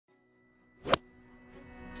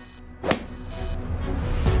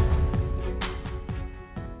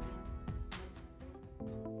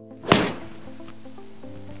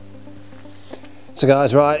So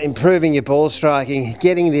guys, right, improving your ball striking,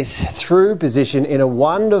 getting this through position in a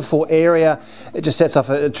wonderful area. It just sets off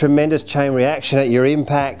a tremendous chain reaction at your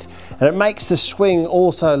impact, and it makes the swing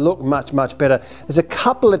also look much, much better. There's a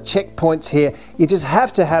couple of checkpoints here. You just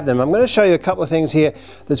have to have them. I'm going to show you a couple of things here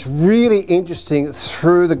that's really interesting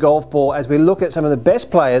through the golf ball as we look at some of the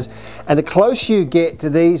best players. And the closer you get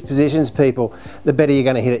to these positions, people, the better you're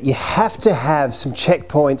going to hit it. You have to have some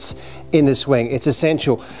checkpoints in the swing. It's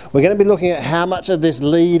essential. We're going to be looking at how much of this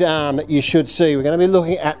lead arm that you should see. We're going to be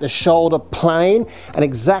looking at the shoulder plane and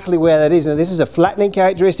exactly where that is. Now, this is a flattening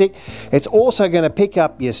characteristic. It's also going to pick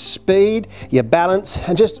up your speed, your balance,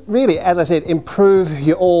 and just really, as I said, improve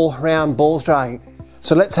your all-round ball striking.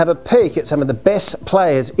 So let's have a peek at some of the best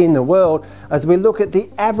players in the world as we look at the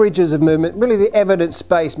averages of movement, really the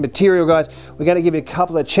evidence-based material, guys. We're going to give you a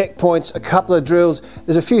couple of checkpoints, a couple of drills.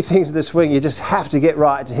 There's a few things in the swing you just have to get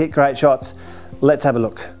right to hit great shots. Let's have a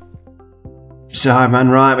look. So hi everyone,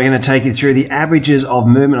 right, we're going to take you through the averages of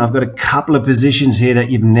movement. I've got a couple of positions here that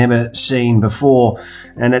you've never seen before,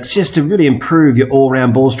 and it's just to really improve your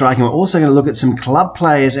all-round ball striking. We're also going to look at some club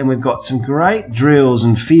players, and we've got some great drills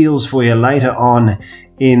and feels for you later on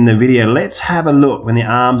in the video. Let's have a look when the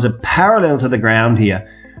arms are parallel to the ground here.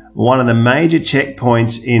 One of the major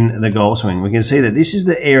checkpoints in the golf swing. We can see that this is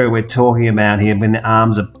the area we're talking about here when the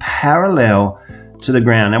arms are parallel to the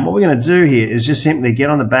ground. And what we're going to do here is just simply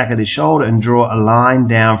get on the back of the shoulder and draw a line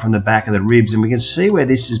down from the back of the ribs, and we can see where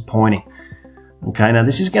this is pointing. Okay, now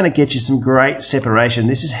this is going to get you some great separation.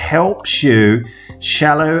 This helps you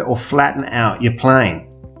shallow or flatten out your plane.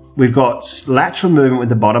 We've got lateral movement with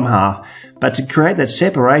the bottom half, but to create that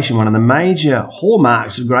separation, one of the major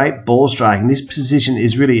hallmarks of great ball striking, this position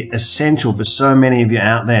is really essential for so many of you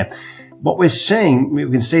out there. What we're seeing, we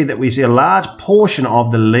can see that we see a large portion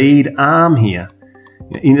of the lead arm here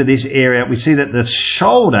into this area. We see that the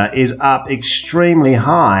shoulder is up extremely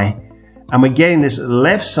high, and we're getting this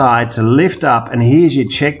left side to lift up, and here's your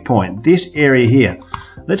checkpoint, this area here.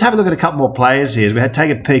 Let's have a look at a couple more players here. We had to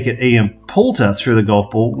take a peek at Ian Poulter through the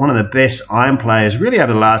golf ball, one of the best iron players really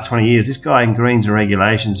over the last 20 years. This guy in greens and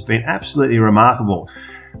regulations has been absolutely remarkable.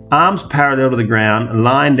 Arms parallel to the ground,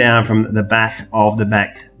 line down from the back of the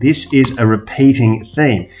back. This is a repeating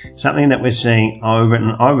theme, something that we're seeing over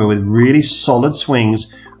and over with really solid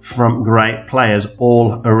swings from great players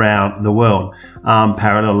all around the world. Arm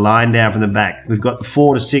parallel, line down from the back. We've got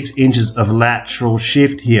 4 to 6 inches of lateral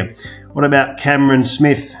shift here. What about Cameron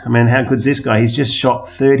Smith? I mean, how good's this guy? He's just shot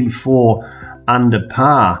 34 under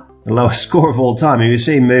par. The lowest score of all time. You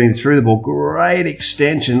see him moving through the ball, great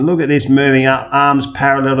extension. Look at this moving up, arms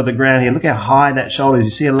parallel to the ground here. Look how high that shoulder is.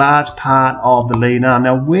 You see a large part of the lead arm.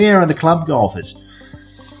 Now, where are the club golfers?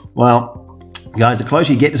 Well, guys, the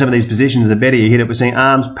closer you get to some of these positions, the better you hit it. We're seeing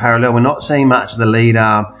arms parallel. We're not seeing much of the lead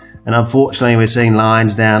arm. And unfortunately, we're seeing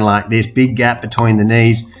lines down like this, big gap between the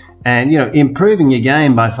knees. And, you know, improving your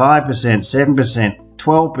game by 5%, 7%,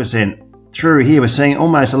 12%. Through here, we're seeing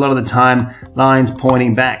almost a lot of the time lines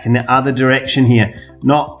pointing back in the other direction here,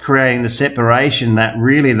 not creating the separation that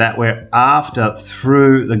we're after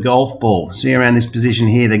through the golf ball. See around this position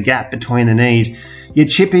here, the gap between the knees. You're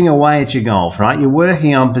chipping away at your golf, right? You're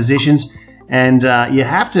working on positions, and you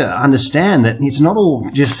have to understand that it's not all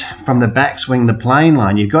just from the backswing, the plane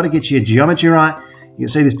line. You've got to get your geometry right. You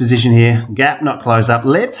can see this position here, gap not closed up.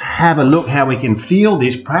 Let's have a look how we can feel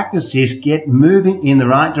this, practice this, get moving in the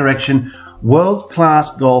right direction.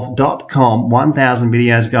 WorldClassGolf.com, 1,000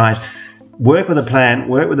 videos, guys. Work with a plan,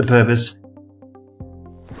 work with a purpose.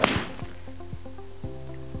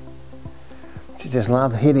 You just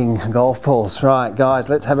love hitting golf balls. Right, guys,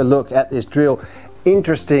 let's have a look at this drill.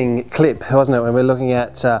 Interesting clip, wasn't it, when we're looking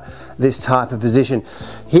at this type of position.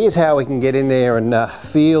 Here's how we can get in there and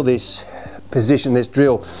feel this position, this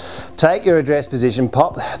drill. Take your address position,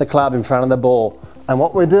 pop the club in front of the ball, and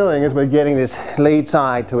what we're doing is we're getting this lead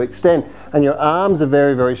side to extend, and your arms are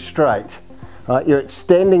very, very straight. Right? You're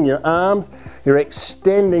extending your arms, you're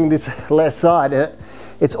extending this left side, and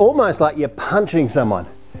it's almost like you're punching someone.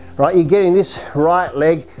 Right? You're getting this right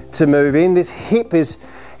leg to move in, this hip it's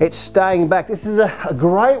staying back. This is a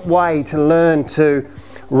great way to learn to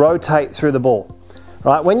rotate through the ball.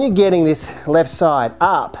 Right? When you're getting this left side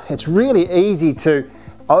up, it's really easy to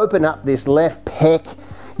open up this left pec,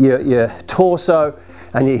 your torso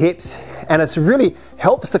and your hips, and it really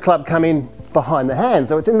helps the club come in behind the hand.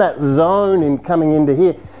 So it's in that zone in coming into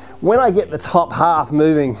here. When I get the top half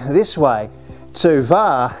moving this way too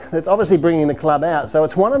far, that's obviously bringing the club out. So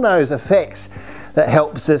it's one of those effects that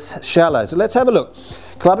helps us shallow. So let's have a look.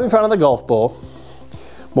 Club in front of the golf ball.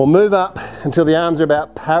 We'll move up until the arms are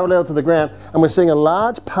about parallel to the ground, and we're seeing a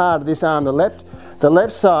large part of this arm, the left the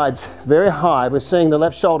left side's very high. We're seeing the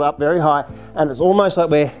left shoulder up very high, and it's almost like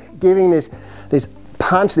we're giving this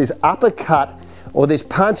punch, this uppercut, or this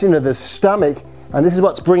punch into the stomach, and this is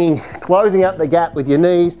what's closing up the gap with your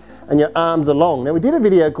knees and your arms along. Now, we did a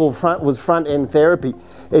video called front end therapy.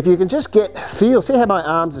 If you can just feel, see how my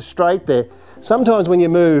arms are straight there. Sometimes when you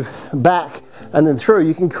move back and then through,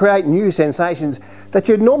 you can create new sensations that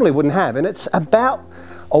you normally wouldn't have. And it's about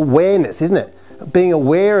awareness, isn't it? Being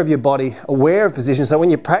aware of your body, aware of position, so when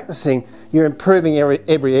you're practicing, you're improving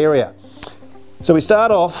every area. So we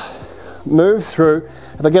start off, move through.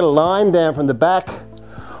 If I get a line down from the back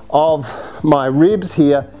of my ribs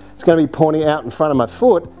here, it's going to be pointing out in front of my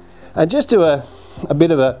foot, and just do a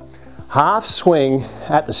bit of a half swing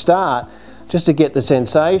at the start, just to get the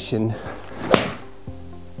sensation.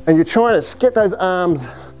 And you're trying to get those arms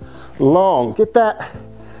long, get that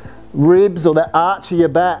ribs or that arch of your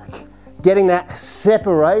back, getting that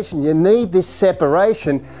separation. You need this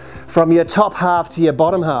separation from your top half to your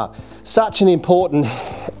bottom half. Such an important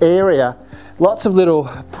area. Lots of little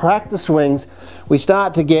practice swings. We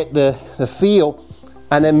start to get the feel,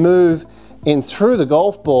 and then move in through the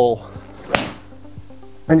golf ball.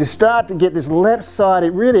 And you start to get this left side,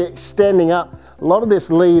 it really extending up. A lot of this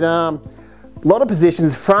lead arm, a lot of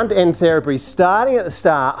positions, front end therapy, starting at the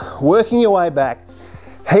start, working your way back.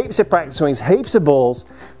 Heaps of practice swings, heaps of balls.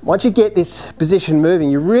 Once you get this position moving,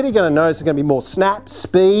 you're really going to notice there's going to be more snap,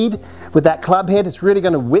 speed with that club head. It's really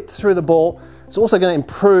going to whip through the ball. It's also going to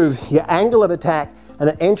improve your angle of attack and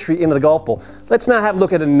the entry into the golf ball. Let's now have a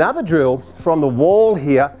look at another drill from the wall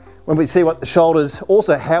here, when we see what the shoulders,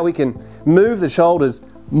 also how we can move the shoulders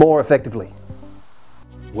more effectively.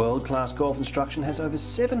 World Class Golf Instruction has over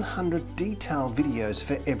 700 detailed videos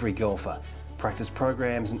for every golfer. Practice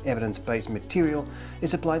programs and evidence-based material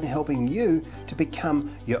is applied in helping you to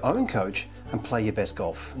become your own coach and play your best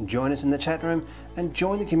golf. Join us in the chat room and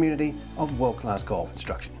join the community of World Class Golf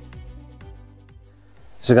Instruction.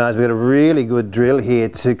 So guys, we've got a really good drill here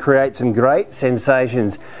to create some great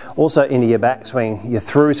sensations also into your backswing, your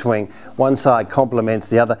through swing. One side complements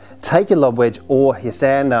the other. Take your lob wedge or your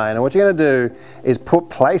sand iron, and what you're going to do is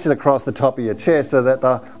place it across the top of your chest so that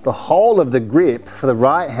the whole of the grip for the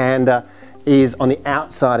right hander is on the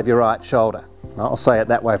outside of your right shoulder. I'll say it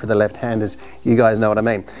that way for the left-handers, you guys know what I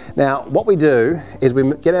mean. Now, what we do is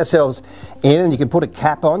we get ourselves in, and you can put a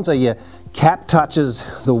cap on so your cap touches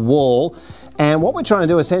the wall. And what we're trying to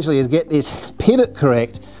do essentially is get this pivot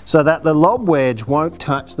correct so that the lob wedge won't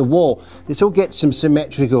touch the wall. This will get some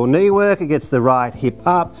symmetrical knee work. It gets the right hip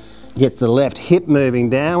up, gets the left hip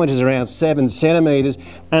moving down, which is around 7 centimeters.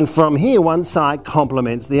 And from here, one side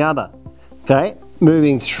complements the other. Okay,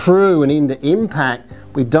 moving through and into impact.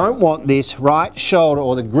 We don't want this right shoulder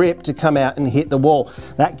or the grip to come out and hit the wall.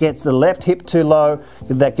 That gets the left hip too low,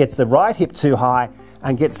 that gets the right hip too high,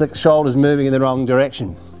 and gets the shoulders moving in the wrong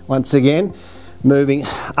direction. Once again, moving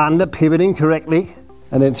under, pivoting correctly,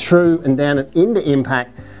 and then through and down and into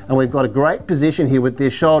impact. And we've got a great position here with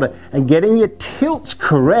this shoulder. And getting your tilts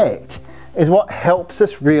correct is what helps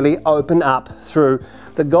us really open up through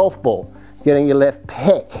the golf ball. Getting your left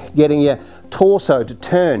pec, getting your torso to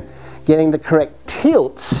turn, getting the correct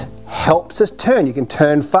tilts helps us turn. You can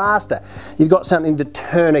turn faster. You've got something to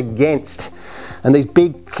turn against. And these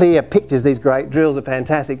big clear pictures, these great drills are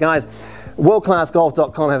fantastic. Guys,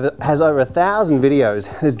 WorldClassGolf.com has over 1,000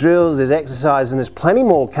 videos. There's drills, there's exercises, and there's plenty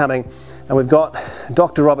more coming. And we've got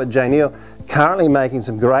Dr. Robert J. Neal currently making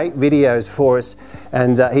some great videos for us,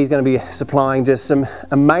 and he's going to be supplying just some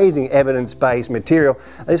amazing evidence-based material.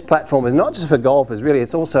 This platform is not just for golfers, really,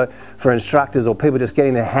 it's also for instructors or people just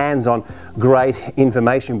getting their hands on great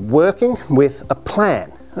information, working with a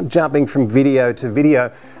plan. Jumping from video to video,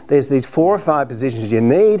 there's these 4 or 5 positions you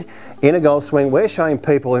need in a golf swing. We're showing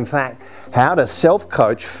people, in fact, how to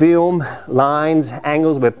self-coach, film, lines,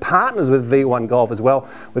 angles. We're partners with V1 Golf as well.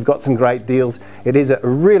 We've got some great deals. It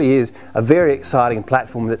really is a very exciting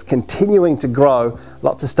platform that's continuing to grow.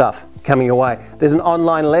 Lots of stuff coming your way. There's an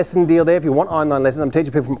online lesson deal there. If you want online lessons, I'm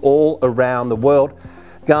teaching people from all around the world.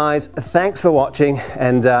 Guys, thanks for watching,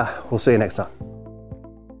 and we'll see you next time.